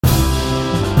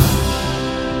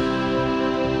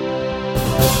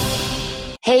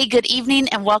Hey, good evening,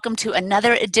 and welcome to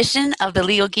another edition of the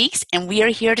Legal Geeks. And we are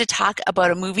here to talk about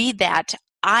a movie that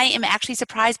I am actually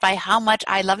surprised by how much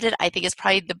I loved it. I think it's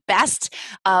probably the best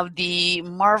of the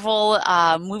Marvel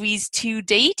movies to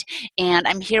date. And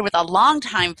I'm here with a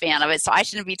longtime fan of it, so I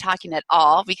shouldn't be talking at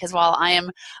all because while I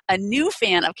am a new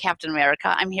fan of Captain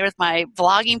America, I'm here with my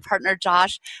vlogging partner,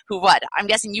 Josh, I'm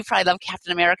guessing you probably love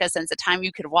Captain America since the time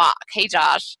you could walk. Hey,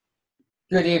 Josh.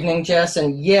 Good evening, Jess.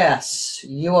 And yes,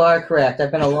 you are correct.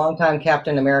 I've been a longtime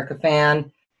Captain America fan.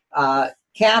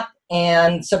 Cap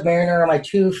and Submariner are my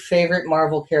two favorite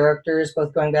Marvel characters,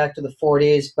 both going back to the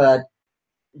 40s. But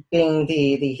being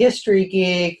the history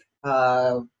geek,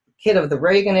 kid of the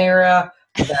Reagan era,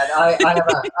 I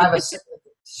have a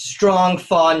strong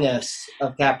fondness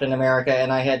of Captain America,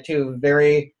 and I had two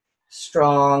very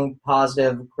strong,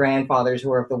 positive grandfathers who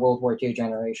were of the World War II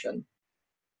generation.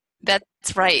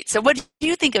 That's right. So, what do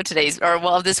you think of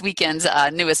this weekend's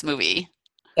newest movie?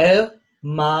 Oh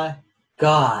my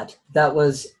God, that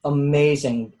was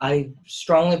amazing. I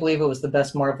strongly believe it was the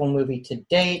best Marvel movie to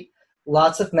date.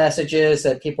 Lots of messages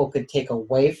that people could take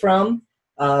away from,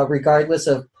 regardless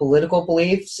of political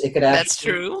beliefs. It could That's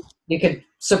actually, true. you could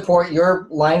support your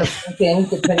line of thinking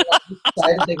depending on which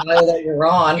side of the aisle that you're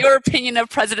on. Your opinion of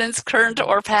presidents, current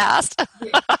or past?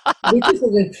 Which is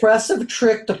an impressive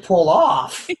trick to pull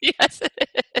off. Yes,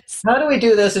 it is. How do we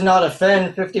do this and not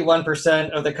offend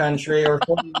 51% of the country or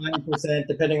 49%,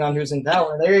 depending on who's in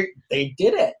power? They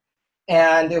did it.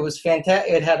 And it was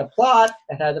fantastic. It had a plot,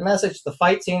 it had a message. The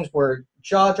fight scenes were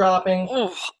jaw-dropping.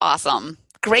 Ooh, awesome.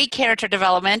 Great character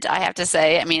development, I have to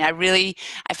say. I mean, I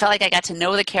felt like I got to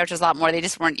know the characters a lot more. They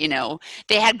just weren't,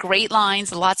 they had great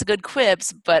lines, lots of good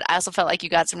quips, but I also felt like you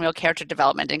got some real character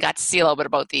development and got to see a little bit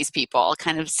about these people,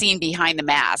 kind of seen behind the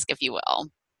mask, if you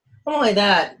will. Not only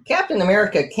that, Captain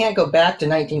America can't go back to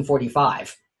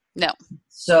 1945. No.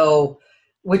 So,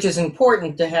 which is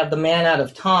important to have the man out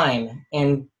of time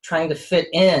and trying to fit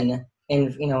in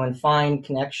and find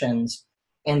connections.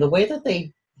 And the way that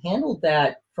they handled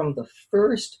that from the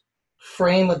first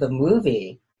frame of the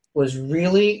movie was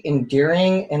really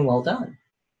endearing and well done.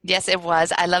 Yes, it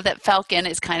was. I love that Falcon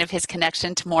is kind of his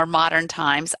connection to more modern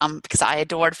times, because I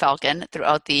adored Falcon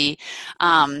throughout the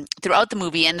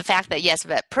movie, and the fact that yes,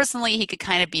 that personally he could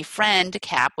kind of befriend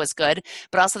Cap was good,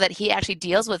 but also that he actually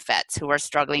deals with vets who are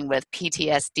struggling with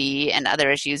PTSD and other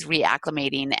issues,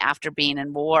 reacclimating after being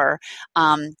in war.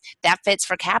 That fits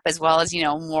for Cap as well as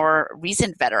more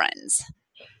recent veterans.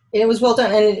 It was well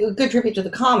done, and a good tribute to the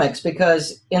comics,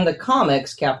 because in the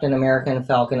comics, Captain America and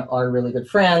Falcon are really good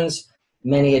friends.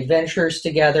 Many adventures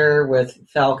together, with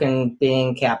Falcon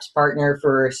being Cap's partner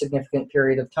for a significant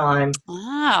period of time.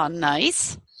 Wow,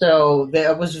 nice. So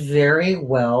that was very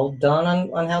well done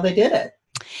on how they did it.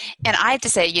 And I have to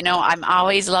say, I'm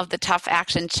always loved the tough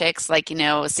action chicks, like,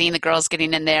 seeing the girls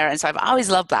getting in there. And so I've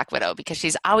always loved Black Widow because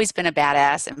she's always been a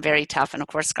badass and very tough. And of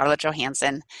course, Scarlett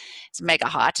Johansson is mega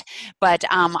hot. But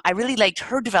I really liked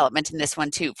her development in this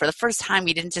one too. For the first time,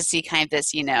 we didn't just see kind of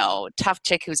this, tough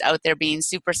chick who's out there being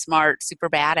super smart, super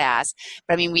badass.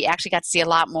 But I mean, we actually got to see a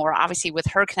lot more, obviously, with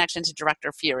her connection to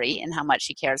Director Fury and how much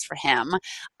she cares for him.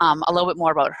 A little bit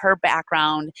more about her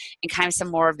background and kind of some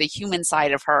more of the human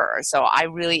side of her. So I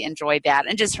really enjoyed that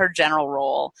and just her general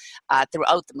role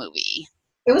throughout the movie.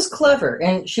 It was clever,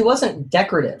 and she wasn't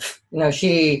decorative.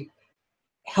 She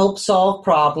helped solve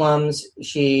problems.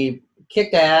 She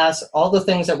kicked ass, all the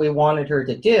things that we wanted her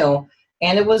to do,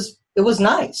 and it was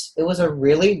nice. It was a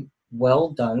really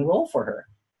well done role for her.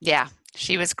 Yeah.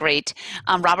 She was great.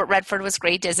 Robert Redford was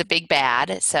great as a big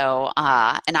bad. So,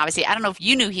 and obviously, I don't know if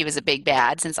you knew he was a big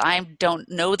bad since I don't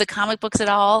know the comic books at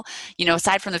all.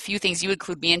 Aside from the few things you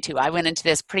include me into, I went into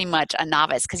this pretty much a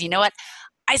novice because you know what?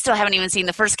 I still haven't even seen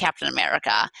the first Captain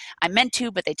America. I meant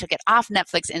to, but they took it off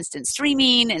Netflix instant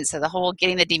streaming, and so the whole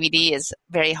getting the DVD is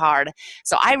very hard.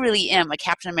 So I really am a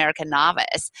Captain America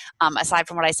novice, aside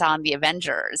from what I saw in the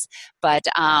Avengers. But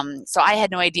so I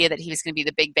had no idea that he was going to be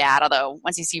the big bad, although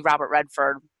once you see Robert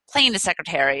Redford playing the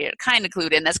secretary, it kind of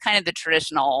clued in. That's kind of the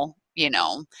traditional,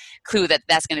 clue that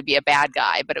that's going to be a bad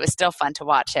guy, but it was still fun to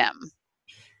watch him.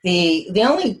 The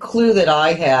only clue that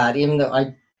I had, even though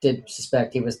I did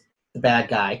suspect he was the bad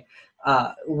guy,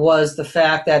 was the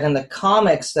fact that in the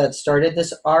comics that started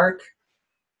this arc,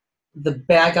 the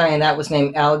bad guy in that was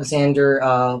named Alexander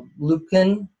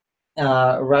Lupkin,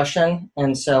 Russian,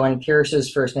 and so and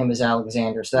Pierce's first name is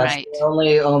Alexander. So that's right. The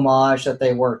only homage that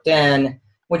they worked in,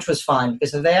 which was fine,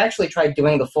 because they actually tried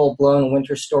doing the full-blown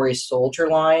Winter Story Soldier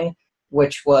line,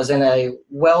 which was in a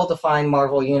well-defined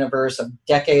Marvel universe of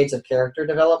decades of character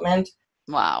development.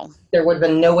 Wow. There would have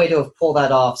been no way to have pulled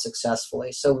that off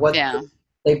successfully. So what Yeah.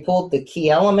 They pulled the key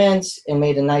elements and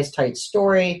made a nice tight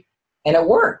story, and it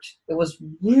worked. It was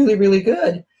really, really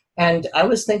good. And I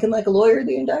was thinking like a lawyer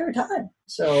the entire time.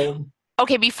 So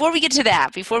Okay, before we get to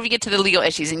that, before we get to the legal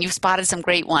issues, and you've spotted some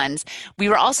great ones, we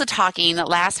were also talking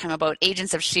last time about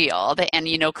Agents of S.H.I.E.L.D.,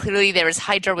 and clearly there was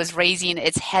Hydra was raising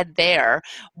its head there.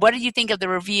 What did you think of the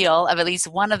reveal of at least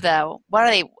one of what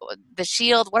are they, the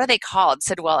S.H.I.E.L.D., what are they called,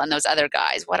 Sidwell and those other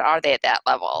guys? What are they at that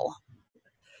level?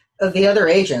 the other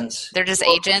agents. They're just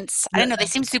agents? I didn't know, they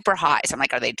seem super high. So I'm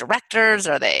like, are they directors?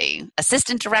 Are they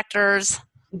assistant directors?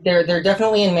 They're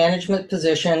definitely in management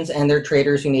positions, and they're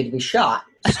traitors who need to be shot.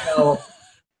 So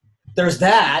there's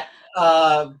that.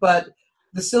 But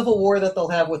the civil war that they'll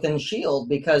have within S.H.I.E.L.D.,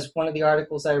 because one of the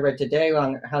articles I read today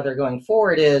on how they're going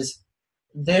forward is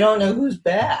they don't know who's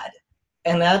bad.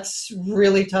 And that's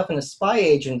really tough in a spy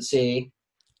agency,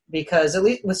 because at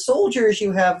least with soldiers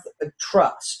you have a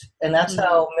trust. And that's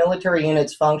how military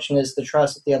units function, is the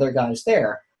trust that the other guy's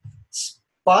there.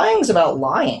 Spying's about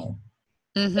lying.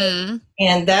 Mm-hmm.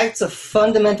 And that's a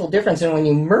fundamental difference. And when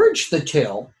you merge the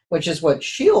two, which is what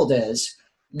S.H.I.E.L.D. is,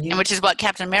 And which is what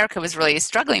Captain America was really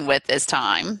struggling with this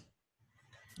time.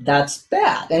 that's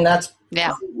bad. And that's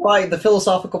Yeah. why the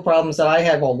philosophical problems that I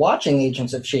had while watching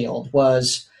Agents of S.H.I.E.L.D.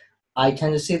 was I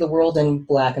tend to see the world in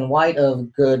black and white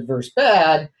of good versus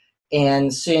bad,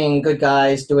 and seeing good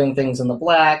guys doing things in the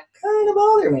black kind of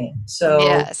bother me. So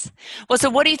Yes. Well, so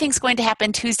what do you think is going to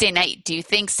happen Tuesday night? Do you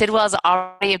think Sidwell is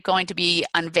already going to be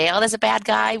unveiled as a bad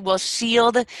guy? Will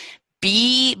S.H.I.E.L.D.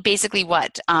 be basically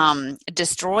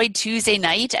destroyed Tuesday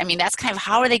night? I mean, that's kind of,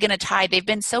 how are they going to tie? They've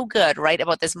been so good, right,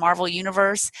 about this Marvel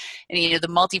universe and the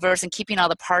multiverse and keeping all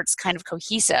the parts kind of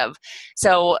cohesive.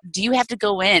 So do you have to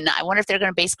go in? I wonder if they're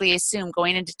going to basically assume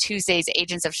going into Tuesday's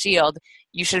Agents of S.H.I.E.L.D.,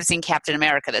 you should have seen Captain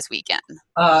America this weekend.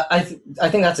 I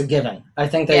think that's a given. I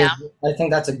think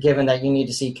that's a given that you need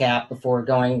to see Cap before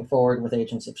going forward with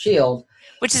Agents of S.H.I.E.L.D.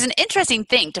 Which is an interesting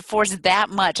thing, to force that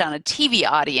much on a TV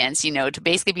audience, to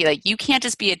basically be like, you can't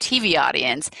just be a TV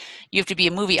audience, you have to be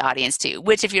a movie audience too,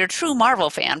 which if you're a true Marvel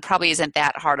fan probably isn't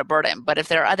that hard a burden. But if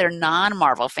there are other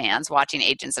non-Marvel fans watching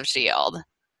Agents of S.H.I.E.L.D.,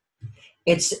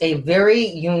 it's a very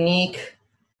unique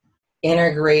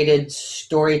integrated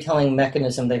storytelling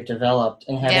mechanism they've developed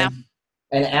in having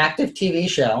an active TV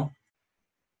show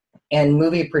and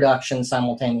movie production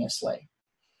simultaneously.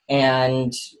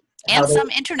 And some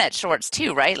internet shorts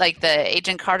too, right? Like the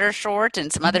Agent Carter short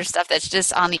and some other stuff that's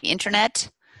just on the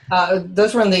internet.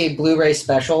 Those were in the Blu-ray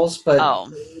specials, but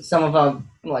some of them,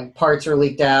 like, parts are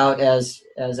leaked out as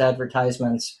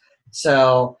advertisements.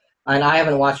 So, and I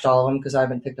haven't watched all of them because I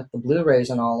haven't picked up the Blu-rays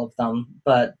on all of them,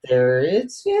 but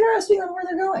it's interesting on where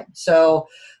they're going. So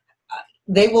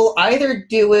they will either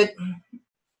do it,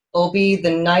 it'll be the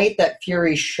night that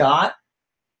Fury shot,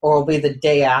 or it'll be the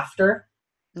day after.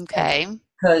 Okay.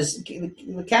 Because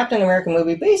the Captain America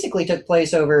movie basically took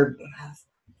place over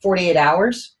 48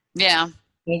 hours. Yeah.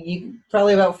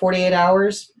 Probably about 48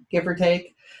 hours, give or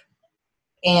take.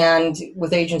 And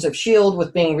with Agents of S.H.I.E.L.D.,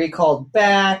 with being recalled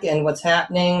back and what's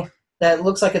happening, that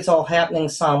looks like it's all happening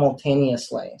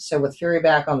simultaneously. So with Fury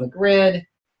back on the grid,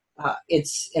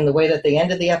 it's in the way that they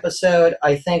ended the episode,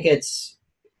 I think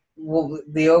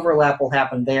the overlap will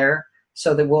happen there,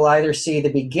 so that we'll either see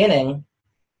the beginning,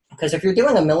 because if you're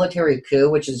doing a military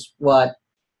coup, which is what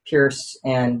Pierce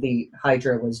and the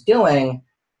Hydra was doing,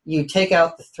 you take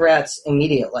out the threats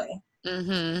immediately.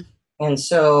 Mm-hmm. And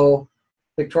so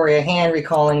Victoria Hand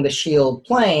recalling the S.H.I.E.L.D.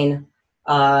 plane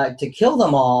to kill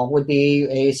them all would be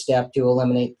a step to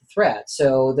eliminate the threat.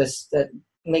 So that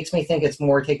makes me think it's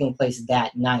more taking place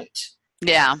that night.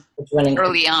 Yeah,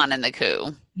 early on in the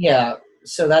coup. Yeah,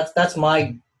 so that's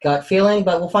my gut feeling,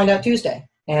 but we'll find out Tuesday.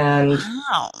 And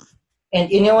and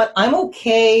you know what? I'm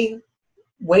okay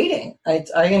waiting.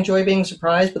 I enjoy being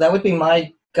surprised, but that would be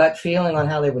my gut feeling on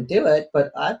how they would do it,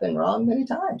 but I've been wrong many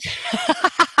times.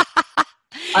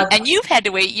 And you've had to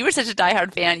wait. You were such a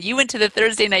diehard fan. You went to the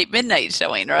Thursday night midnight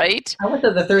showing, right? I went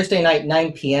to the Thursday night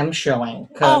 9 p.m. showing.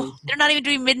 Oh, they're not even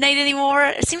doing midnight anymore?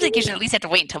 It seems like you should at least have to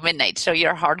wait until midnight to show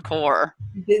you're hardcore.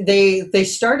 They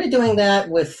started doing that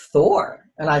with Thor,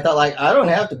 and I thought, like, I don't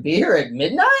have to be here at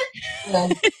midnight?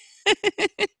 And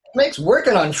it makes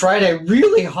working on Friday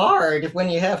really hard when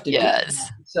you have to. Yes.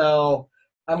 So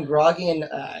I'm groggy and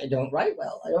I don't write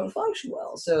well. I don't function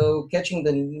well. So catching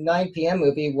the 9 p.m.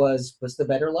 movie was the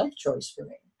better life choice for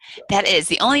me. So. That is.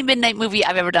 The only midnight movie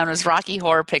I've ever done was Rocky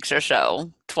Horror Picture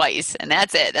Show twice, and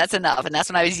that's it. That's enough. And that's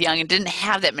when I was young and didn't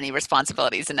have that many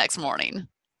responsibilities the next morning.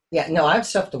 Yeah, no, I have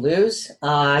stuff to lose.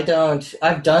 I've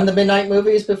done the midnight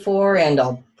movies before, and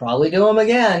I'll probably do them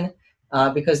again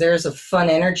because there's a fun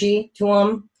energy to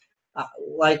them.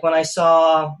 Like when I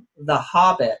saw The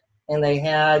Hobbit and they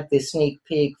had the sneak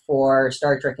peek for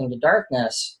Star Trek Into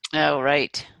Darkness, Oh,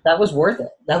 right. that was worth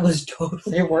it. That was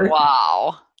totally worth it.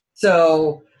 Wow.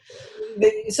 So,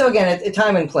 so again, at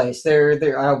time and place.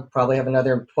 I'll probably have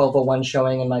another 12:01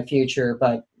 showing in my future,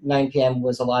 but 9 p.m.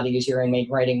 was a lot easier and made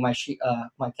writing my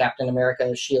Captain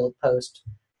America Shield post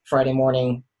Friday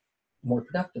morning more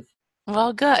productive.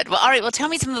 Well, good. Well, all right. Well, tell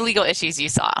me some of the legal issues you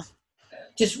saw.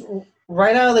 Just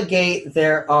right out of the gate,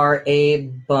 there are a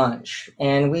bunch.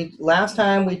 And last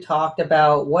time we talked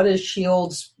about what is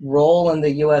Shield's role in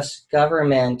the U.S.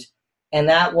 government, and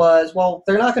that was, well,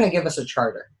 they're not going to give us a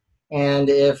charter. And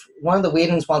if one of the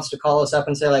Whedons wants to call us up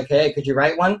and say, like, hey, could you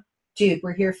write one? Dude,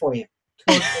 we're here for you.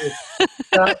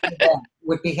 Totally.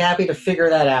 Would be happy to figure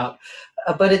that out.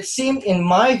 But it seemed, in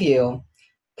my view,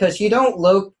 because you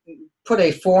don't put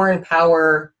a foreign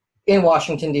power in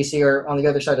Washington, D.C., or on the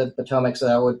other side of the Potomac, so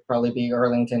that would probably be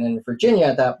Arlington and Virginia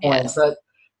at that point. Yes.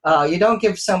 But you don't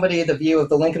give somebody the view of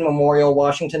the Lincoln Memorial,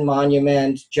 Washington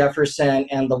Monument, Jefferson,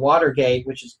 and the Watergate,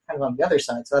 which is kind of on the other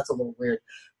side, so that's a little weird.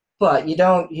 But you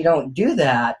don't do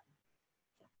that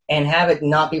and have it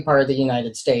not be part of the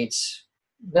United States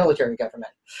military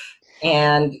government.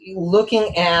 And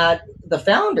looking at the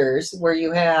founders, where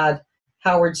you had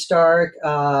Howard Stark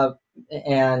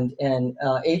and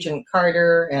Agent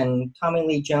Carter and Tommy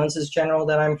Lee Jones's general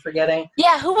that I'm forgetting.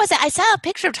 Yeah, who was it? I saw a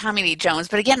picture of Tommy Lee Jones,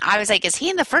 but again, I was like, is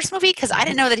he in the first movie? Because I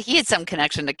didn't know that he had some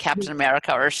connection to Captain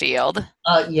America or S.H.I.E.L.D.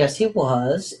 Yes, he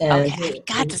was. And okay,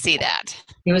 I got to see that.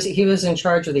 He was in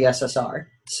charge of the SSR.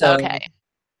 So, okay.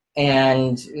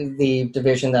 And the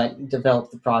division that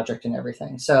developed the project and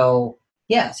everything. So,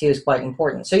 yes, he was quite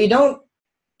important. So you don't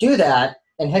do that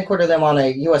and headquarter them on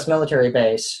a U.S. military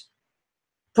base,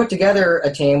 put together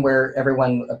a team where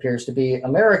everyone appears to be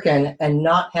American, and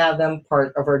not have them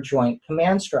part of our joint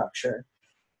command structure.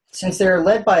 Since they're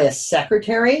led by a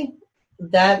secretary,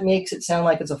 that makes it sound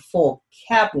like it's a full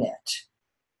cabinet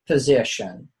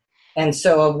position. And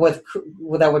so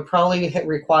that would probably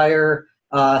require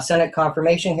Senate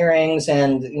confirmation hearings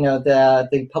and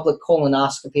the public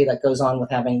colonoscopy that goes on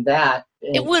with having that.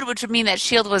 It would, which would mean that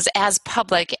S.H.I.E.L.D. was as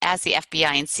public as the FBI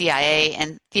and CIA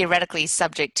and theoretically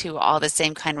subject to all the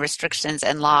same kind of restrictions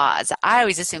and laws. I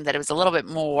always assumed that it was a little bit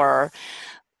more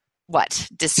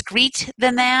discreet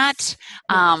than that,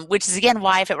 which is again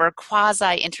why if it were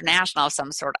quasi-international of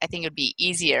some sort, I think it would be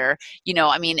easier.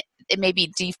 It may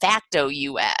be de facto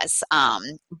U.S.,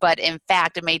 but in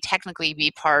fact, it may technically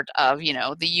be part of,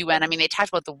 the UN. They talked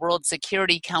about the World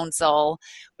Security Council,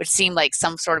 which seemed like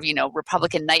some sort of,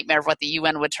 Republican nightmare of what the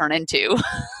UN would turn into.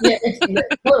 Yeah,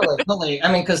 totally.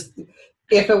 Because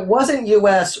if it wasn't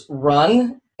U.S.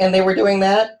 run and they were doing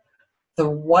that, the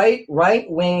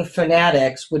right-wing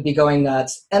fanatics would be going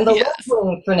nuts, and the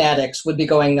left-wing fanatics would be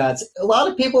going nuts. A lot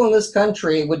of people in this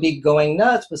country would be going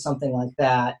nuts with something like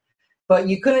that. But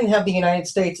you couldn't have the United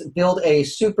States build a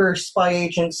super spy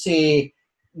agency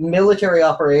military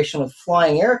operation with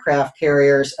flying aircraft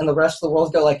carriers and the rest of the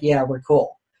world go like, yeah, we're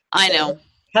cool. I know.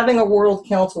 Having a World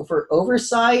Council for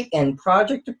oversight and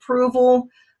project approval,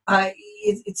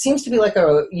 it seems to be like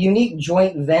a unique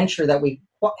joint venture that we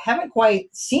haven't quite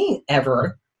seen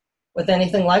ever with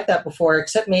anything like that before,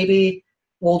 except maybe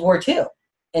World War II.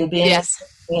 And being,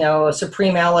 a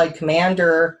supreme allied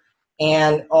commander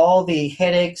and all the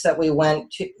headaches that we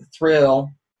went through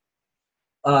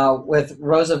with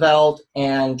Roosevelt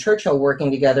and Churchill working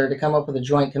together to come up with a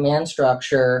joint command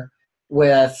structure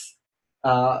with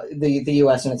the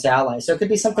U.S. and its allies. So it could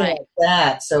be something like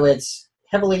that. So it's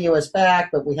heavily U.S.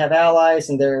 backed, but we have allies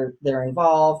and they're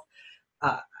involved.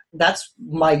 That's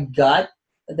my gut,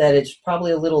 that it's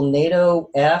probably a little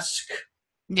NATO-esque.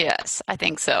 Yes, I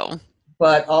think so.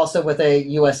 But also with a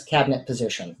U.S. cabinet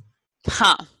position.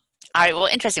 Huh. All right, well,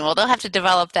 interesting. Well, they'll have to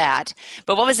develop that.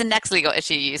 But what was the next legal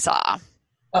issue you saw?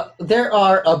 There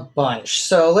are a bunch.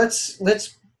 So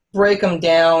let's break them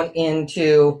down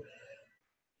into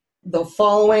the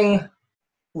following: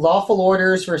 lawful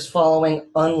orders versus following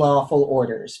unlawful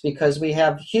orders. Because we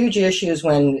have huge issues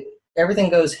when everything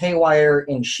goes haywire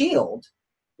in S.H.I.E.L.D.,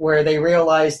 where they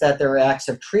realize that there are acts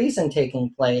of treason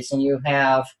taking place, and you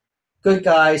have good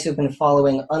guys who've been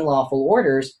following unlawful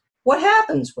orders. What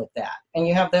happens with that? And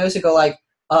you have those who go like,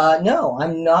 no,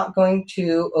 I'm not going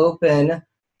to open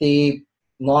the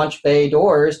launch bay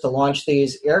doors to launch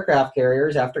these aircraft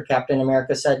carriers after Captain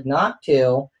America said not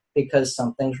to, because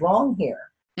something's wrong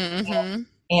here. Mm-hmm.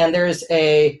 And there's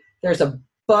a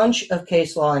bunch of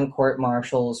case law and court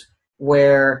martials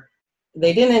where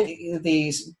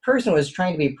the person was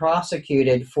trying to be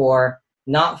prosecuted for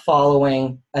not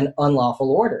following an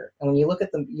unlawful order. And when you look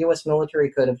at the U.S.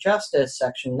 Military Code of Justice,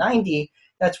 Section 90,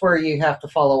 that's where you have to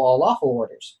follow all lawful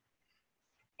orders.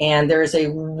 And there's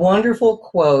a wonderful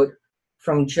quote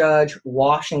from Judge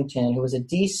Washington, who was a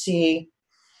D.C.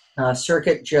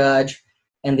 Circuit judge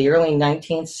in the early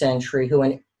 19th century, who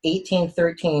in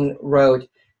 1813 wrote, "It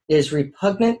is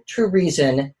repugnant to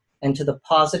reason and to the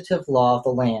positive law of the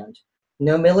land.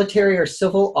 No military or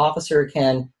civil officer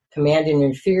can command an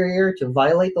inferior to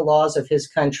violate the laws of his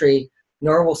country,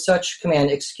 nor will such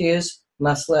command excuse,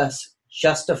 much less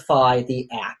justify the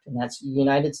act." And that's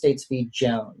United States v.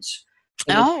 Jones.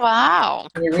 Oh, wow.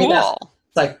 Cool.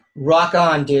 It's like, rock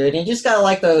on, dude. And you just gotta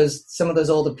like some of those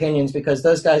old opinions, because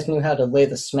those guys knew how to lay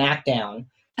the smack down.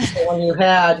 So when you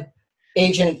had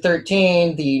Agent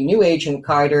 13, the new Agent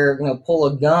Carter, pull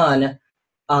a gun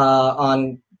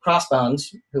on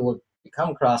Crossbones, who would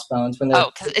become Crossbones.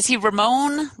 Is he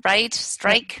Ramon, right?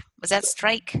 Strike? Was that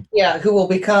Strike? Yeah, who will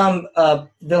become a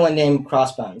villain named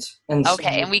Crossbones. And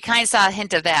we kind of saw a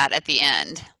hint of that at the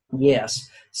end. Yes.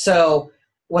 So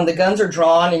when the guns are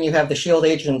drawn and you have the SHIELD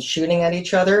agents shooting at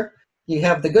each other, you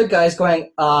have the good guys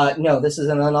going, no, this is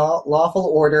an unlawful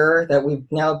order that we've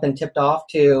now been tipped off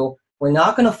to. We're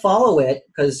not going to follow it,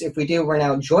 because if we do, we're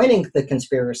now joining the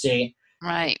conspiracy.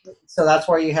 Right. So that's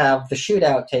where you have the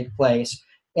shootout take place.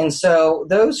 And so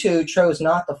those who chose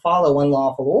not to follow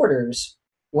unlawful orders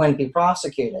wouldn't be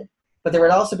prosecuted. But there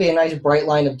would also be a nice bright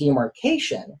line of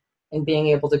demarcation in being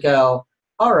able to go,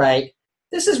 all right,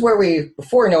 this is where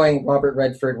before knowing Robert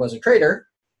Redford was a traitor,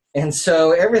 and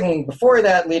so everything before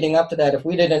that, leading up to that, if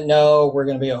we didn't know, we're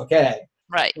going to be okay.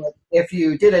 Right. But if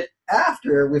you did it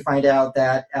after we find out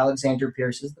that Alexander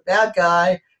Pierce is the bad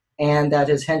guy and that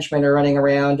his henchmen are running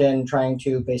around and trying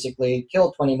to basically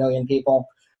kill 20 million people,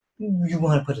 you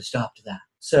want to put a stop to that.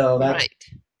 So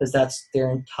because that's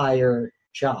their entire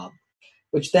job,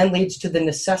 which then leads to the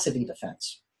necessity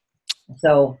defense.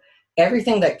 So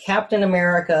everything that Captain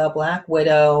America, Black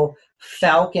Widow,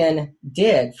 Falcon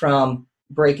did, from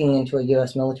breaking into a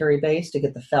U.S. military base to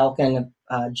get the Falcon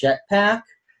jetpack,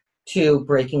 to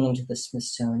breaking into the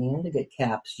Smithsonian to get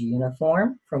Cap's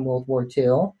uniform from World War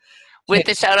II. With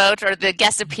the shout-out or the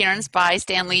guest appearance by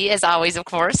Stan Lee, as always, of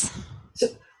course. So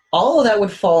all of that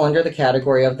would fall under the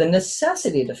category of the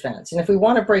necessity defense. And if we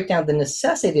want to break down the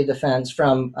necessity defense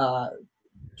from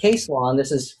case law, and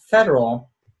this is federal,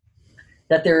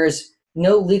 that there is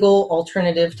no legal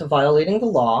alternative to violating the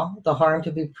law, the harm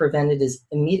to be prevented is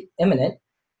imminent,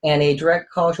 and a direct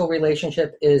causal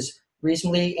relationship is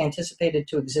reasonably anticipated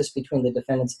to exist between the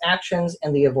defendant's actions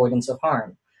and the avoidance of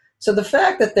harm. So the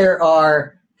fact that there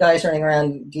are guys running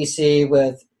around D.C.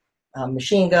 with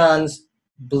machine guns,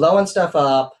 blowing stuff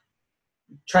up,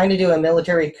 trying to do a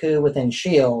military coup within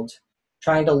SHIELD,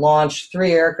 trying to launch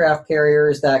 3 aircraft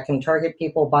carriers that can target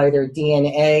people by their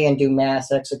DNA and do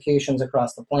mass executions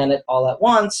across the planet all at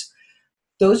once,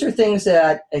 those are things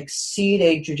that exceed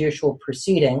a judicial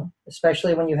proceeding,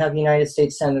 especially when you have United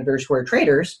States senators who are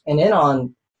traitors and in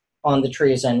on the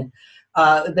treason.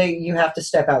 You have to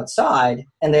step outside,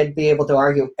 and they'd be able to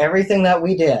argue everything that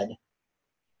we did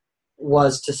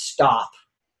was to stop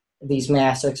these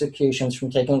mass executions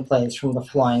from taking place from the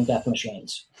flying death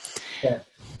machines. Yeah.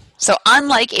 So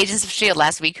unlike Agents of S.H.I.E.L.D.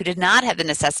 last week, who did not have the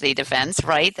necessity defense,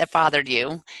 right, that bothered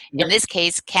you, Yep. In this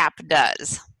case, Cap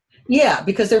does. Yeah,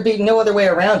 because there'd be no other way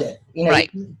around it. Right.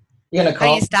 You're going to How do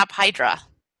call... you stop Hydra?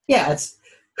 Yeah,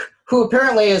 who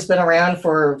apparently has been around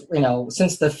for,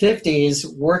 since the 50s,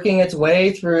 working its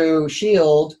way through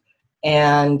SHIELD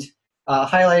and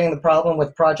highlighting the problem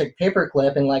with Project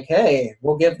Paperclip and like, hey,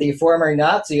 we'll give the former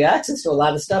Nazi access to a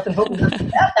lot of stuff and hope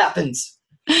that happens.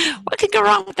 What could go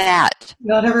wrong with that?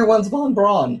 Not everyone's von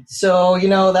Braun. So,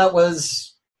 that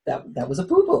was a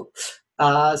boo-boo.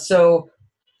 So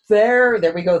there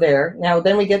we go there. Now,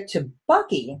 then we get to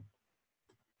Bucky.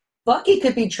 Bucky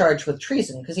could be charged with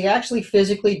treason because he actually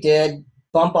physically did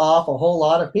bump off a whole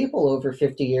lot of people over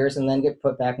 50 years and then get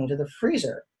put back into the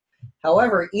freezer.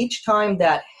 However, each time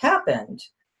that happened,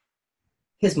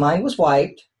 his mind was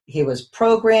wiped, he was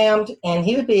programmed, and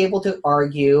he would be able to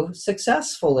argue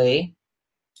successfully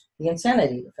the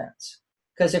insanity defense.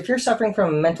 Because if you're suffering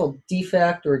from a mental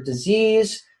defect or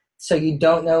disease, so you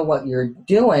don't know what you're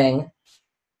doing,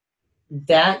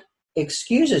 that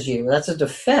excuses you. That's a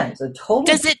defense.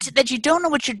 Does it that you don't know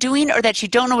what you're doing or that you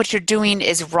don't know what you're doing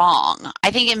is wrong?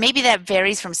 I think maybe that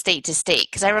varies from state to state,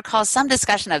 because I recall some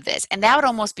discussion of this, and that would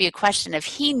almost be a question if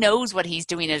he knows what he's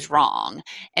doing is wrong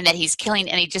and that he's killing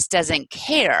and he just doesn't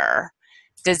care.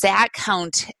 Does that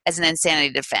count as an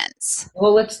insanity defense?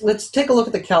 Well, let's take a look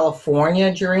at the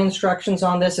California jury instructions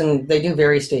on this, and they do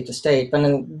vary state to state. But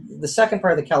in the second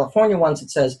part of the California ones,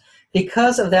 it says,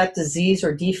 because of that disease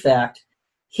or defect,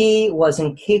 he was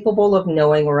incapable of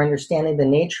knowing or understanding the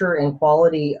nature and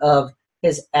quality of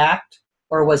his act,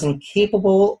 or was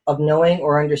incapable of knowing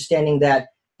or understanding that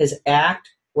his act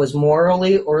was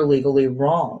morally or legally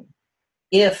wrong.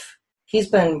 If he's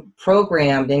been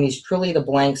programmed and he's truly the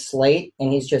blank slate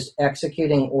and he's just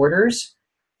executing orders,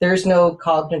 there's no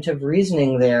cognitive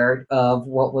reasoning there of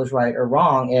what was right or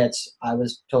wrong. I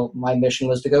was told my mission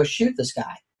was to go shoot this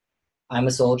guy. I'm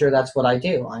a soldier. That's what I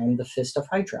do. I am the fist of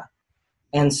Hydra.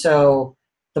 And so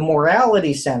the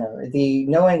morality center, the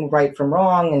knowing right from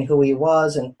wrong and who he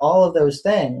was and all of those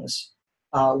things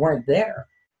weren't there.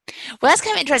 Well, that's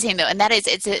kind of interesting, though, and that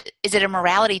is it a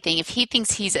morality thing? If he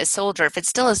thinks he's a soldier, if it's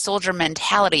still a soldier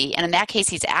mentality, and in that case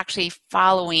he's actually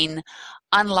following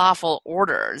unlawful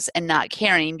orders and not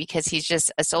caring because he's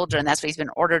just a soldier and that's what he's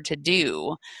been ordered to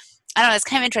do. I don't know, it's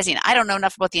kind of interesting. I don't know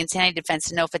enough about the insanity defense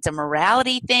to know if it's a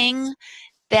morality thing,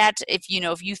 that if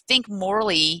you think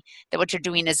morally that what you're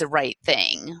doing is the right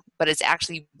thing, but it's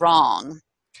actually wrong,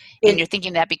 and you're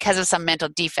thinking that because of some mental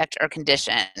defect or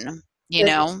condition, I don't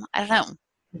know.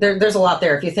 There's a lot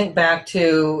there. If you think back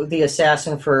to the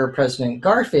assassin for President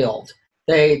Garfield,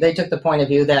 they took the point of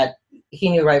view that he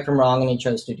knew right from wrong and he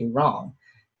chose to do wrong.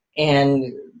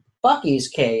 And Bucky's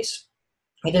case,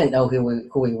 he didn't know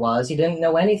who he was. He didn't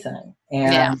know anything.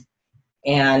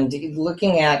 And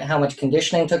looking at how much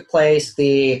conditioning took place,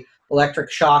 the electric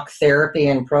shock therapy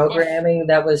and programming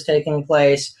that was taking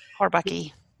place. Poor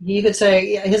Bucky. You could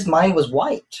say his mind was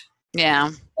wiped.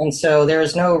 Yeah. And so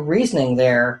there's no reasoning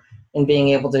there in being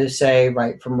able to say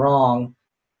right from wrong.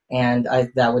 And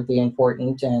that would be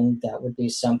important, and that would be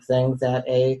something that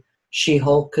a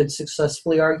She-Hulk could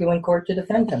successfully argue in court to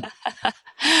defend him.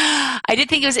 I did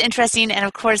think it was interesting, and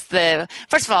of course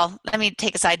first of all, let me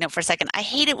take a side note for a second. I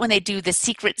hate it when they do the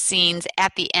secret scenes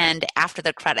at the end after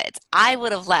the credits. I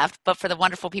would have left, but for the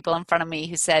wonderful people in front of me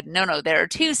who said, no, there are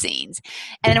two scenes.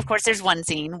 And then of course there's one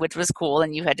scene, which was cool,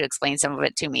 and you had to explain some of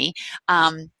it to me.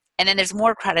 And then there's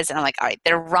more credits, and I'm like, all right,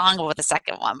 they're wrong with the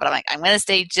second one, but I'm like, I'm going to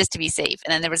stay just to be safe.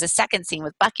 And then there was a second scene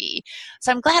with Bucky,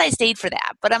 so I'm glad I stayed for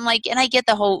that. But I'm like, and I get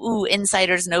the whole,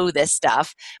 insiders know this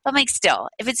stuff, but I'm like, still,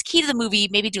 if it's key to the movie,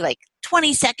 maybe do like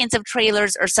 20 seconds of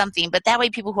trailers or something, but that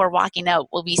way people who are walking out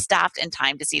will be stopped in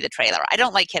time to see the trailer. I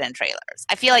don't like hidden trailers.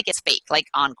 I feel like it's fake, like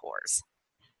encores.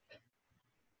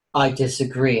 I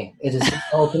disagree. It is the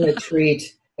ultimate treat.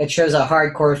 It shows a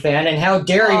hardcore fan, and how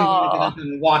dare you get up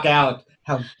and walk out.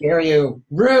 How dare you?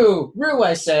 Rue,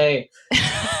 I say.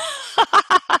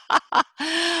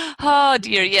 Oh,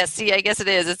 dear. Yes, see, I guess it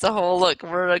is. It's a whole look.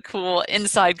 We're a cool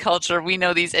inside culture. We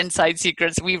know these inside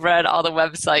secrets. We've read all the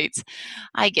websites.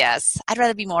 I guess. I'd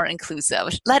rather be more inclusive.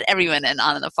 Let everyone in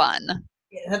on the fun.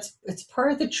 Yeah, it's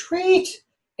part of the treat.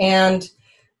 And,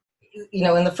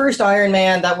 in the first Iron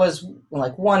Man, that was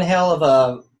like one hell of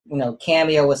a,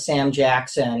 cameo with Sam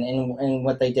Jackson and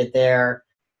what they did there.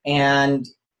 And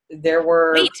there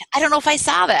were... Wait, I don't know if I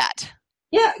saw that.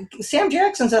 Yeah, Sam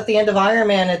Jackson's at the end of Iron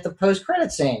Man at the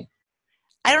post-credit scene.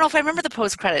 I don't know if I remember the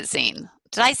post-credit scene.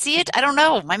 Did I see it? I don't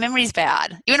know. My memory's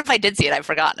bad. Even if I did see it, I've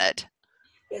forgotten it.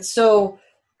 So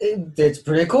it's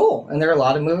pretty cool. And there are a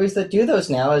lot of movies that do those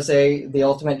now as the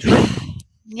ultimate treat.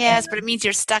 Yes, but it means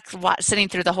you're stuck sitting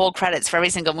through the whole credits for every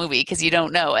single movie because you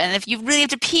don't know. And if you really have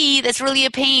to pee, that's really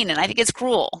a pain, and I think it's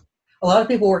cruel. A lot of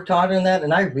people work harder than that,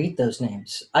 and I read those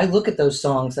names. I look at those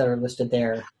songs that are listed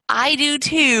there. I do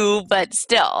too, but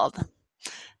still,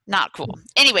 not cool.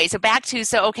 Anyway, so back to,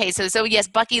 so yes,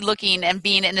 Bucky looking and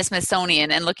being in the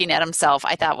Smithsonian and looking at himself,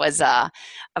 I thought was a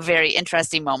very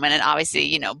interesting moment, and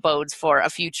obviously, bodes for a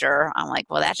future. I'm like,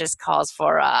 well, that just calls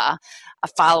for a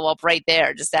follow-up right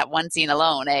there, just that one scene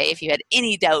alone, if you had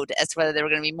any doubt as to whether there were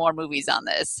going to be more movies on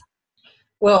this.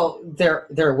 Well, there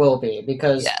will be,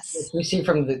 because as we see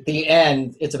from the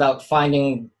end, it's about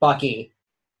finding Bucky.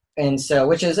 And so,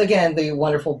 which is, again, the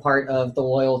wonderful part of the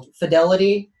loyal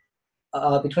fidelity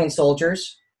between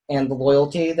soldiers and the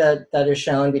loyalty that is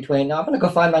shown between, no, I'm going to go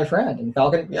find my friend. And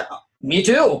Falcon, yeah, me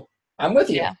too. I'm with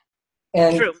you. Yeah.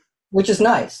 And true. Which is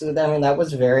nice. I mean, that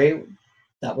was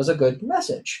a good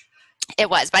message. It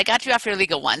was, but I got you off your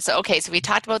legal one. So, so we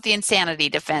talked about the insanity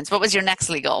defense. What was your next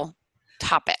legal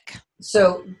topic?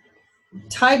 So,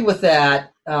 tied with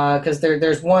that, because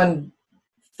there's one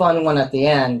fun one at the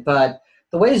end, but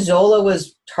the way Zola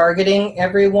was targeting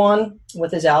everyone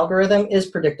with his algorithm is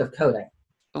predictive coding.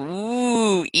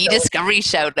 Ooh, e-discovery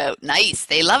shout out. Nice.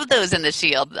 They love those in the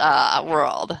SHIELD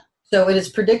world. So it is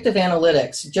predictive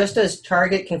analytics. Just as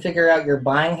Target can figure out your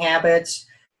buying habits,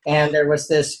 and there was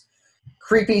this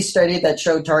creepy study that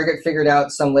showed Target figured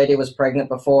out some lady was pregnant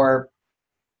before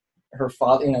her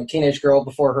father, teenage girl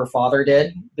before her father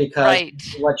did because Right.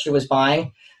 of what she was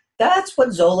buying. That's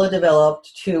what Zola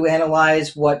developed to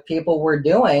analyze what people were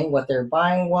doing, what their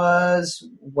buying was,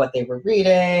 what they were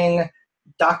reading,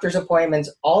 doctor's appointments,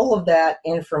 all of that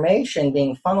information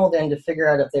being funneled in to figure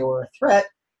out if they were a threat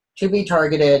to be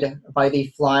targeted by the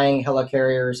flying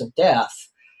helicarriers of death.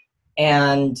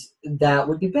 And that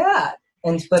would be bad.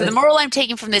 So the moral I'm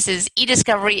taking from this is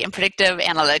e-discovery and predictive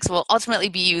analytics will ultimately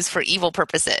be used for evil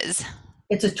purposes.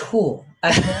 It's a tool.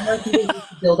 A hammer can be used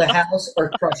to build a house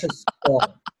or crush a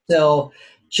skull. So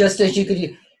just as you could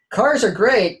use, cars are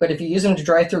great, but if you use them to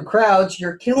drive through crowds,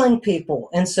 you're killing people.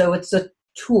 And so it's a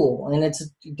tool, and it's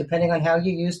depending on how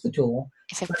you use the tool.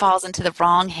 If it falls into the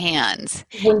wrong hands.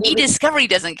 E-discovery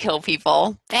doesn't kill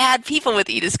people. Bad people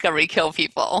with e-discovery kill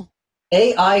people.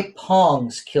 AI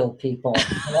Pongs kill people.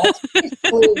 And that's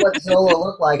basically what Zola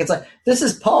looked like. It's like, this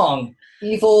is Pong.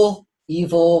 Evil,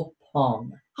 evil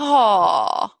Pong.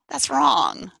 Oh, that's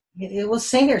wrong. It was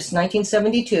same here. It's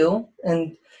 1972.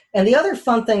 And the other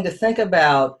fun thing to think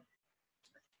about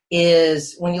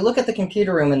is when you look at the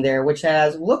computer room in there, which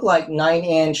looked like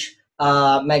 9-inch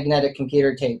magnetic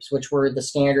computer tapes, which were the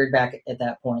standard back at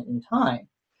that point in time.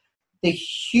 The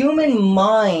human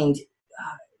mind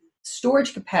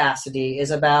storage capacity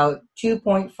is about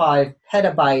 2.5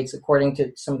 petabytes, according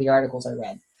to some of the articles I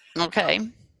read. Okay.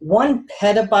 1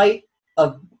 petabyte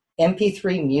of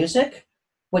MP3 music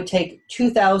would take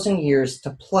 2,000 years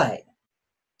to play.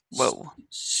 Whoa.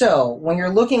 So when you're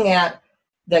looking at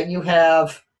that, you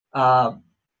have a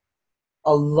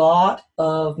lot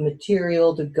of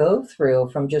material to go through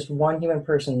from just one human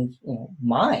person's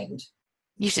mind.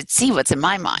 You should see what's in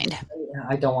my mind.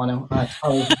 I don't want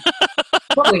to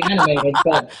probably animated,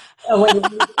 but when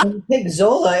you take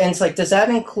Zola, and it's like, does that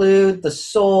include the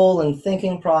soul and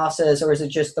thinking process, or is it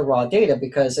just the raw data?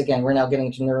 Because again, we're now getting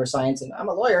to neuroscience, and I'm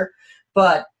a lawyer,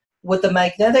 but with the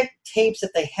magnetic tapes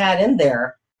that they had in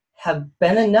there have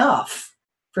been enough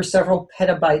for several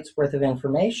petabytes worth of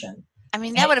information. I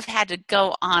mean, that would have had to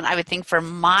go on, I would think, for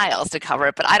miles to cover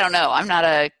it, but I don't know. I'm not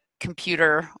a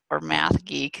computer or math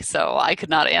geek, so I could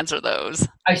not answer those.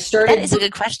 That is a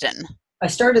good question. I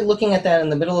started looking at that in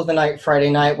the middle of the night, Friday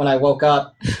night, when I woke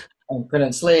up and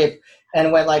couldn't sleep,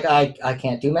 and went like, I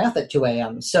can't do math at 2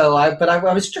 a.m. So I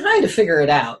was trying to figure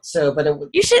it out. So, but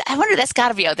you should. I wonder, that's got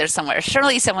to be out there somewhere.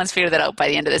 Surely someone's figured that out by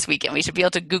the end of this weekend. We should be able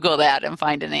to Google that and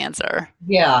find an answer.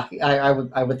 Yeah,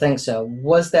 I would think so.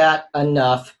 Was that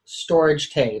enough storage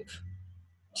tape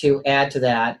to add to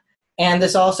that? And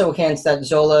this also hints that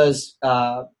Zola's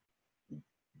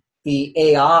the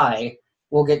AI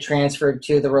will get transferred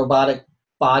to the robotic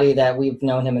body that we've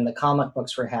known him in the comic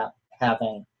books for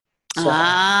having. So,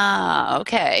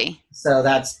 okay. So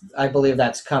I believe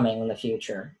that's coming in the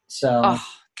future. So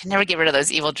can never get rid of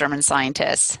those evil German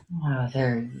scientists.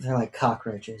 They're like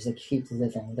cockroaches. They keep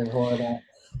living. They're horrible.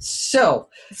 So,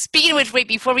 speaking of which, wait,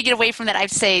 before we get away from that,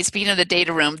 I'd say, speaking of the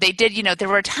data room, they did, there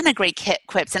were a ton of great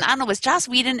quips. And I don't know, was Joss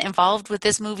Whedon involved with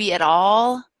this movie at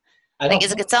all?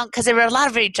 Because there were a lot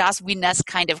of very Joss Whedon-esque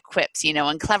kind of quips,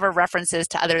 and clever references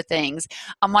to other things.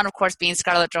 One, of course, being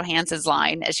Scarlett Johansson's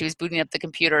line as she was booting up the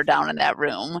computer down in that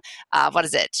room. What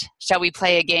is it? Shall we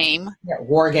play a game? Yeah,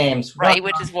 War Games. Right,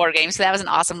 which is War Games. So that was an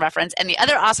awesome reference. And the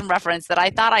other awesome reference that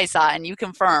I thought I saw, and you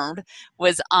confirmed,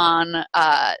 was on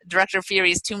Director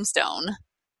Fury's tombstone.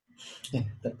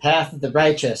 The Path of the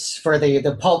Righteous for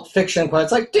the Pulp Fiction quote.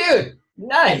 It's like, dude,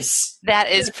 nice.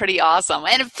 That is pretty awesome.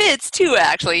 And it fits too,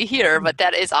 actually, here, but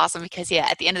that is awesome because,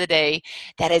 at the end of the day,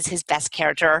 that is his best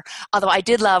character. Although I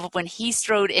did love when he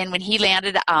strode in, when he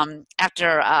landed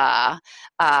after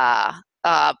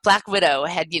Black Widow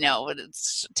had,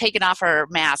 taken off her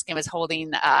mask and was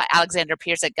holding Alexander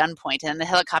Pierce at gunpoint, and then the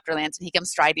helicopter lands and he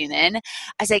comes striding in. I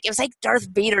was like, it was like Darth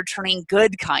Vader turning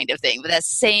good kind of thing, with that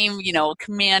same,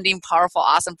 commanding, powerful,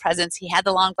 awesome presence. He had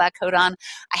the long black coat on.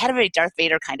 I had a very Darth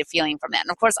Vader kind of feeling from that.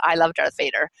 And of course, I love Darth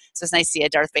Vader. So it's nice to see a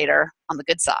Darth Vader on the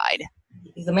good side.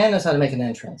 The man knows how to make an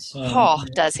entrance.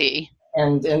 Does he?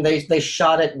 And they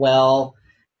shot it well.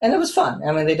 And it was fun.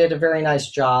 I mean, they did a very nice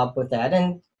job with that.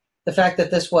 And the fact that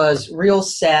this was real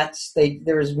sets,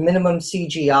 there was minimum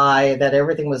CGI, that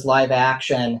everything was live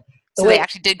action. So they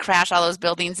actually did crash all those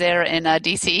buildings there in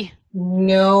DC?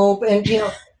 No, and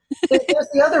there's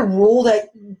the other rule that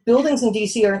buildings in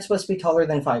DC aren't supposed to be taller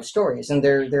than 5 stories, and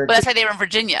they're. Well, that's why they were in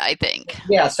Virginia, I think.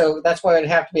 Yeah, so that's why it'd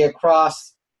have to be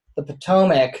across the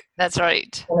Potomac. That's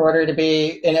right. In order to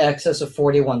be in excess of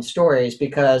 41 stories,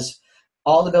 because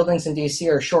all the buildings in DC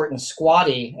are short and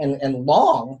squatty and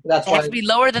long. That's They have why to be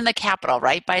lower than the Capitol,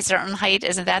 right? By a certain height.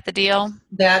 Isn't that the deal?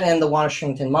 that and the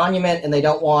Washington Monument, and they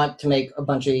don't want to make a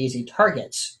bunch of easy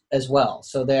targets as well.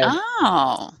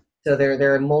 Oh,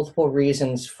 There are multiple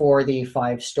reasons for the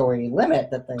 5-story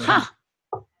limit that they huh.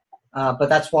 have. But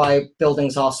that's why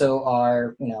buildings also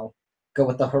are, go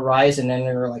with the horizon and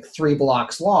they're like 3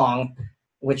 blocks long,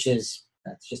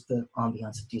 that's just the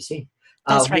ambiance of DC.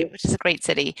 That's right, which is a great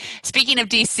city. Speaking of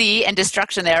DC and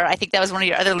destruction there, I think that was one of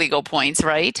your other legal points,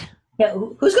 right? Yeah,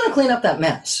 who's going to clean up that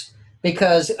mess?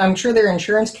 Because I'm sure their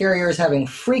insurance carrier is having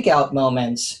freak out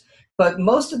moments, but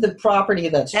most of the property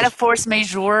that's Is that a force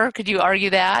majeure? Could you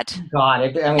argue that? God,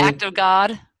 I mean, Act of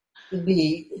God?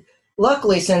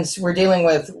 Luckily, since we're dealing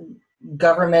with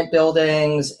government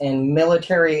buildings and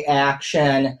military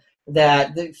action,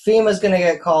 that the FEMA's going to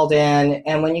get called in,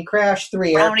 and when you crash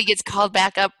Brownie gets called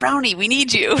back up. Brownie, we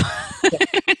need you.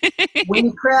 when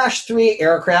you crash 3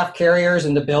 aircraft carriers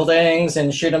into buildings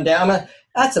and shoot them down,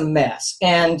 that's a mess.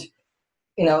 And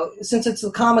since it's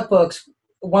the comic books,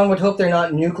 one would hope they're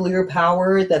not nuclear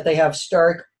powered, that they have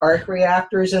Stark arc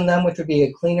reactors in them, which would be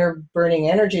a cleaner burning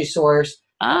energy source,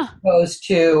 as opposed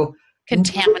to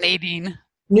contaminating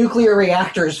nuclear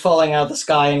reactors falling out of the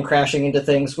sky and crashing into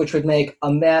things, which would make a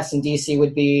mess, and DC you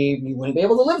wouldn't be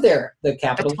able to live there. The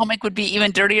capital Potomac would be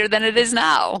even dirtier than it is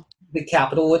now. The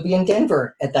capital would be in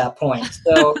Denver at that point.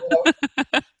 So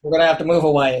we're going to have to move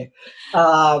away.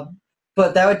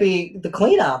 But that would be, the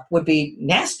cleanup would be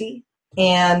nasty.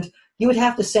 And you would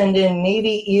have to send in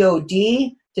Navy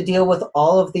EOD to deal with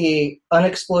all of the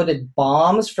unexploded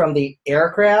bombs from the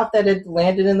aircraft that had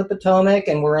landed in the Potomac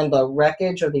and were in the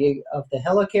wreckage of the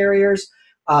helicarriers.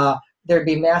 There'd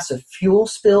be massive fuel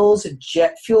spills,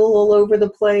 jet fuel all over the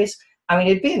place. I mean,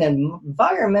 it'd be an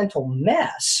environmental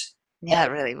mess. Yeah,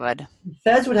 it really would.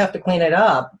 Feds would have to clean it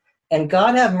up. And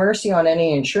God have mercy on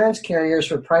any insurance carriers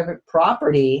for private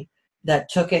property that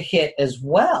took a hit as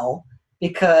well,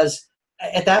 because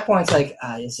at that point, it's like,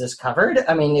 is this covered?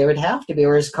 I mean, it would have to be,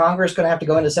 or is Congress going to have to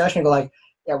go into session and go like,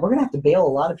 yeah, we're going to have to bail a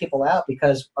lot of people out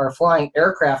because our flying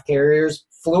aircraft carriers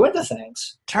flew into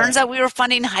things. Turns out we were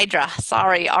funding Hydra.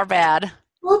 Sorry, our bad.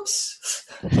 Whoops.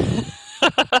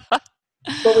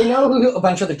 But we know who a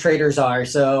bunch of the traitors are,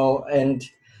 so, and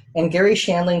Gary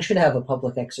Shandling should have a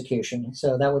public execution.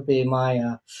 So that would be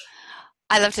my...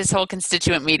 I loved his whole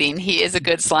constituent meeting. He is a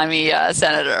good slimy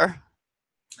senator.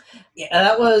 Yeah,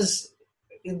 that was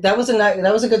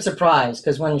a good surprise,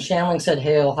 because when Shandling said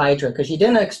 "Hail Hydra," because you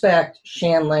didn't expect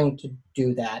Shandling to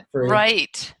do that.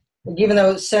 Right. Even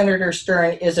though Senator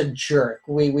Stern is a jerk,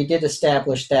 we did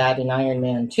establish that in Iron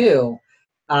Man 2.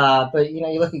 But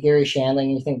you look at Gary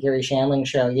Shandling, you think Gary Shandling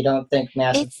show. You don't think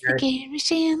massive. It's the Gary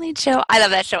Shandling show. I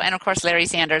love that show, and of course, Larry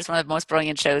Sanders, one of the most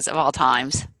brilliant shows of all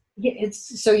times. Yeah,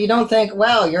 so you don't think,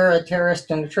 wow, you're a terrorist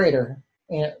and a traitor.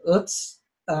 Oops.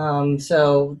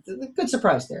 So good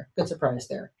surprise there.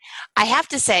 I have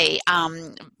to say,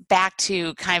 back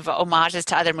to kind of homages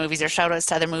to other movies or shout outs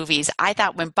to other movies, I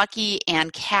thought when Bucky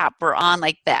and Cap were on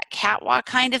like that catwalk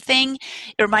kind of thing,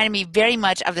 it reminded me very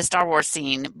much of the Star Wars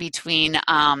scene between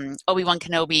Obi-Wan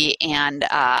Kenobi and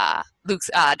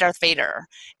Darth Vader,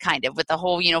 kind of, with the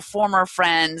whole, former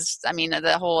friends. I mean,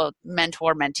 the whole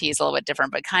mentor-mentee is a little bit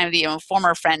different, but kind of the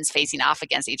former friends facing off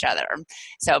against each other.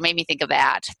 So it made me think of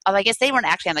that. Although I guess they weren't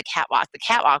actually on the catwalk. The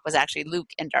catwalk was actually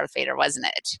Luke and Darth Vader, wasn't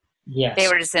it? Yes. They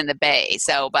were just in the bay.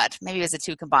 So, but maybe it was the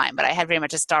two combined. But I had very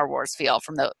much a Star Wars feel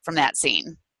from that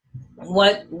scene.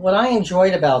 What I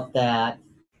enjoyed about that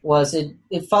was it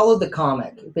followed the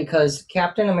comic, because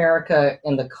Captain America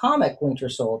in the comic Winter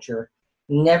Soldier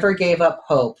never gave up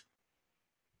hope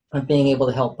of being able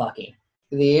to help Bucky.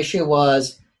 The issue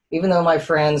was, even though my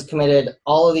friends committed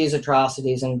all of these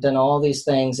atrocities and done all these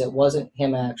things, it wasn't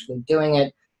him actually doing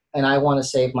it, and I want to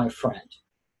save my friend.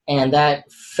 And that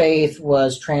faith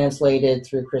was translated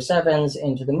through Chris Evans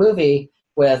into the movie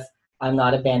with, I'm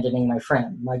not abandoning my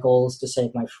friend. My goal is to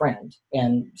save my friend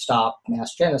and stop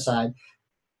mass genocide.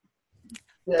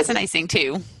 That's a nice thing,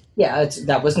 too. Yeah,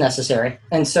 that was necessary.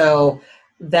 And so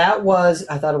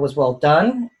I thought it was well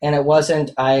done, and it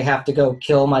wasn't, I have to go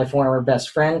kill my former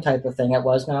best friend type of thing. It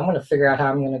was, no, I'm going to figure out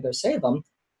how I'm going to go save him,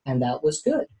 and that was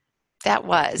good. That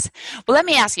was. Well, let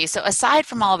me ask you, so aside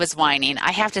from all of his whining,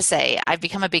 I have to say, I've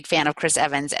become a big fan of Chris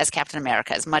Evans as Captain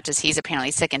America, as much as he's apparently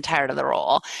sick and tired of the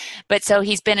role. But so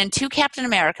he's been in 2 Captain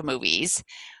America movies.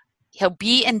 He'll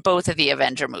be in both of the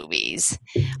Avenger movies.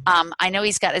 I know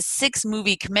he's got a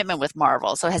 6-movie commitment with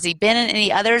Marvel. So has he been in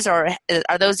any others, or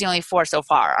are those the only 4 so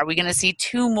far? Are we going to see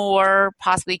 2 more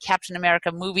possibly Captain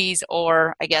America movies,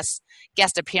 or I guess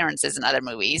guest appearances in other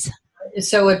movies?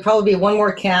 So it'd probably be one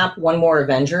more Cap, one more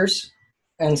Avengers,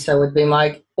 and so it'd be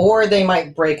Mike. Or they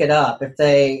might break it up if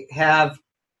they have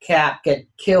Cap get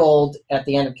killed at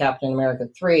the end of Captain America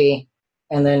 3,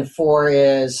 and then 4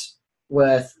 is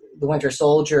with the Winter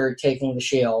Soldier taking the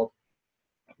shield.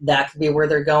 That could be where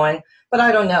they're going, but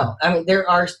I don't know. I mean, there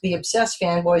are the obsessed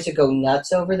fanboys who go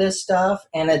nuts over this stuff,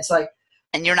 and it's like,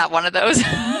 And you're not one of those?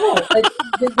 no,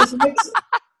 this makes.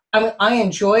 I mean, I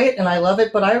enjoy it and I love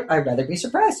it, but I'd rather be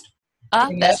surprised.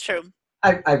 That's true.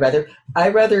 I'd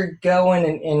rather go in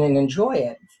and enjoy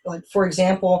it. Like, for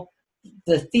example,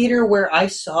 the theater where I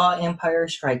saw Empire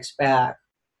Strikes Back,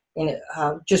 and it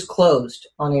just closed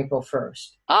on April 1st.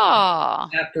 Oh.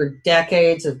 After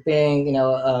decades of being,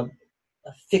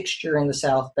 a fixture in the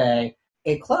South Bay,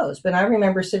 it closed. But I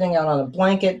remember sitting out on a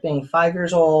blanket, being 5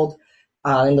 years old,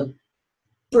 in the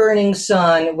burning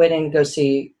sun, waiting to go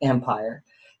see Empire.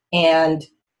 And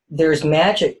there's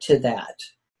magic to that.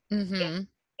 Mm-hmm.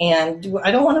 And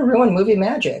I don't want to ruin movie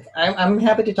magic. I'm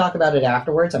happy to talk about it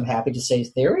afterwards. I'm happy to say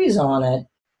theories on it.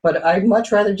 But I'd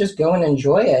much rather just go and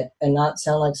enjoy it and not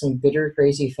sound like some bitter,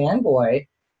 crazy fanboy.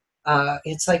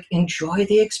 It's like, enjoy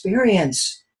the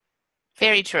experience.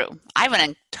 Very true. I went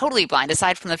in totally blind,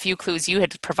 aside from the few clues you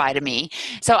had provided me.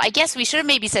 So I guess we should have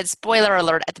maybe said spoiler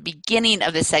alert at the beginning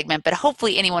of this segment, but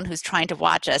hopefully anyone who's trying to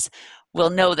watch us will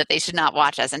know that they should not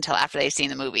watch us until after they've seen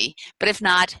the movie. But if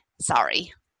not,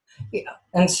 sorry. Yeah.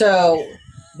 And so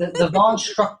the Von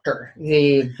Structor,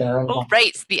 the Baron Oh, Von,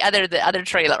 right. The other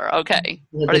trailer. Okay.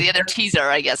 Or the other teaser,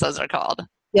 I guess those are called.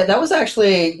 yeah, that was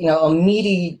actually, a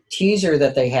meaty teaser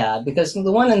that they had, because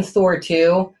the one in Thor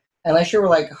 2, unless you were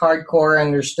like hardcore and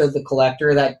understood the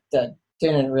collector, that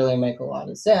didn't really make a lot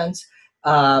of sense.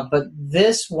 But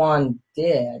this one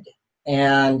did.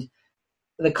 And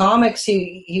the comics,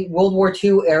 he World War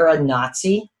II era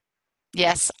Nazi,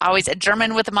 Yes, always a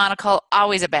German with a monocle,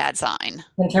 always a bad sign.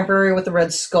 contemporary with the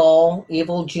Red Skull,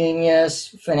 evil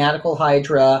genius, fanatical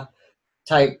Hydra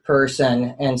type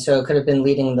person. And so could have been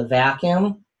leading the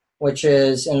Vacuum, which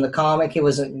is in the comic, he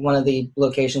was one of the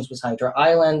locations was Hydra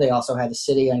Island. They also had a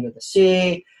city under the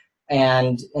sea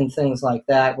and things like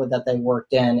that that they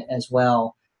worked in as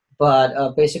well.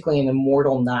 But basically an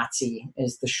immortal Nazi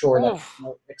is the short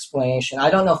explanation. I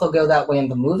don't know if they'll go that way in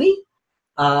the movie,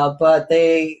 but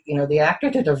the actor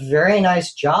did a very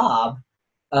nice job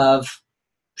of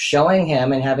showing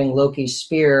him and having Loki's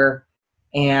spear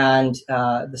and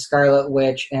the Scarlet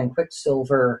Witch and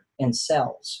Quicksilver in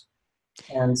cells.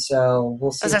 And so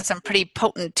we'll see. Those are some pretty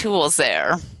potent tools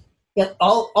there. Yeah,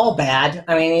 all bad.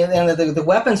 I mean, and the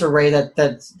weapons array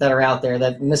that are out there,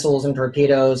 that missiles and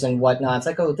torpedoes and whatnot. It's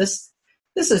like, oh, this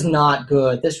is not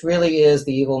good. This really is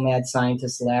the evil mad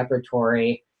scientist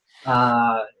laboratory.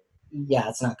 Yeah,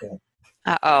 it's not good.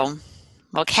 Uh-oh.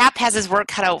 Well, Cap has his work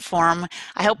cut out for him.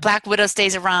 I hope Black Widow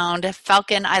stays around.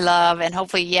 Falcon, I love, and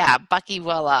hopefully, Bucky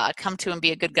will come to and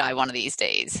be a good guy one of these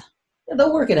days. Yeah,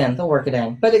 they'll work it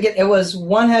in. But again, it was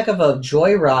one heck of a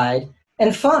joyride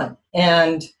and fun,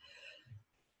 and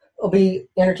it'll be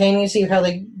entertaining to see how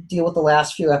they deal with the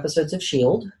last few episodes of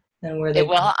S.H.I.E.L.D. and where they.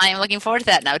 Well, I am looking forward to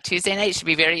that now. Tuesday night should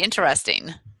be very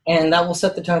interesting. And that will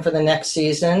set the tone for the next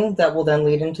season. That will then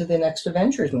lead into the next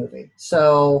Avengers movie.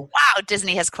 So, wow,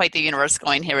 Disney has quite the universe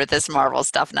going here with this Marvel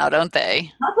stuff now, don't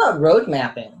they? How about road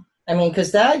mapping? I mean,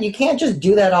 because you can't just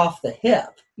do that off the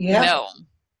hip. You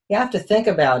have to think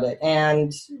about it,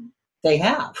 and they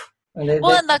have. And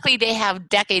luckily they have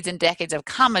decades and decades of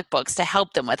comic books to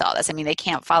help them with all this. I mean, they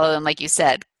can't follow them, like you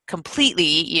said,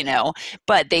 completely,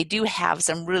 but they do have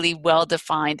some really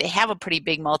well-defined, they have a pretty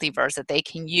big multiverse that they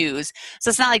can use. So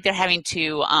it's not like they're having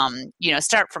to,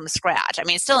 start from scratch. I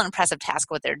mean, it's still an impressive task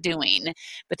what they're doing,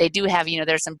 but they do have,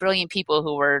 there's some brilliant people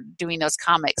who were doing those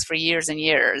comics for years and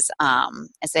years. And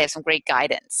so they have some great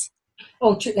guidance.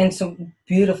 Oh, and some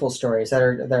beautiful stories that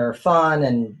are fun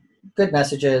and good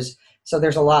messages. So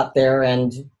there's a lot there,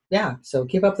 and so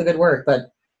keep up the good work.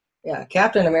 But yeah,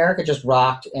 Captain America just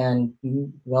rocked, and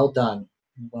well done.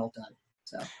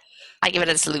 So I give it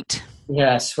a salute.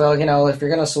 Yes, well, if you're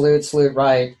going to salute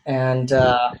right. And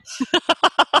arm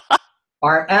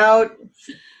out,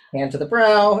 hand to the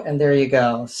brow, and there you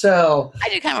go. So I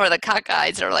do kind of wear the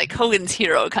cockeyes or like Hogan's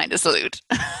hero kind of salute.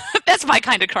 That's my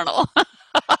kind of colonel.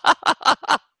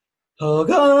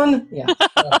 Hogan, yeah.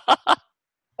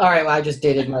 All right, well, I just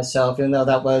dated myself, even though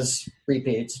that was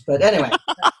repeats. But anyway.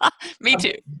 Me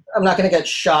too. I'm not going to get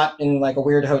shot in like a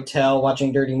weird hotel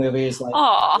watching dirty movies.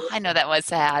 Oh, I know that was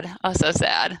sad. Oh, so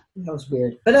sad. That was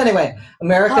weird. But anyway,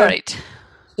 America, all right.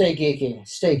 Stay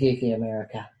geeky,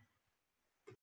 America.